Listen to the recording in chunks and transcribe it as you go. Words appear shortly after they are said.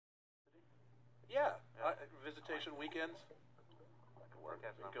Yeah, visitation weekends. I could work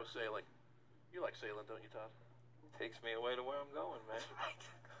as Go sailing. You like sailing, don't you, Todd? Takes me away to where I'm going, man.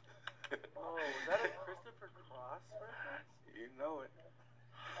 Oh, is that a Christopher Cross reference? You know it.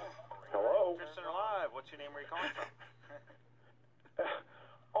 Hello? Christian Alive, what's your name? Where are you calling from?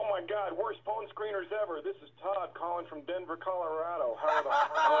 Oh my God, worst phone screeners ever. This is Todd calling from Denver, Colorado. How are the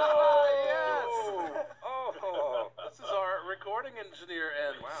Yes! Oh, this is our recording engineer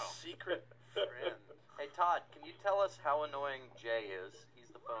and secret friend. Hey, Todd, can you tell us how annoying Jay is?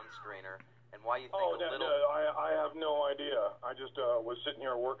 He's the phone screener, and why you think I have no idea. I just was sitting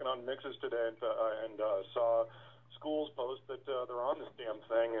here working on mixes today and saw schools post that they're on this damn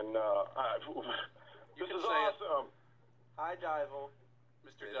thing, and this is awesome. Hi, Dival.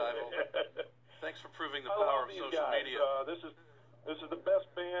 Mr. Dival, thanks for proving the power of social media. This is the best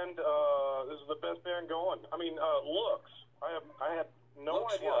band. This is the best band going. I mean, looks. I had no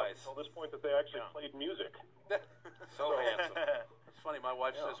idea until this point that they actually played music. So handsome. It's funny. My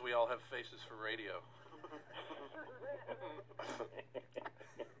wife says we all have faces for radio.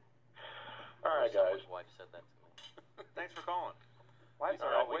 All right, guys. Someone's wife said that to me. Thanks for calling. All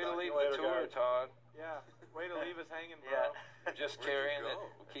right, way to leave the tour, Todd. Yeah, way to leave us hanging, bro. Yeah. Just carrying it,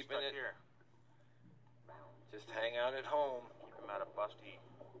 keeping it. Here. Just hang out at home. Keep him out of busty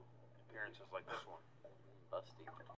appearances like this one. Busty.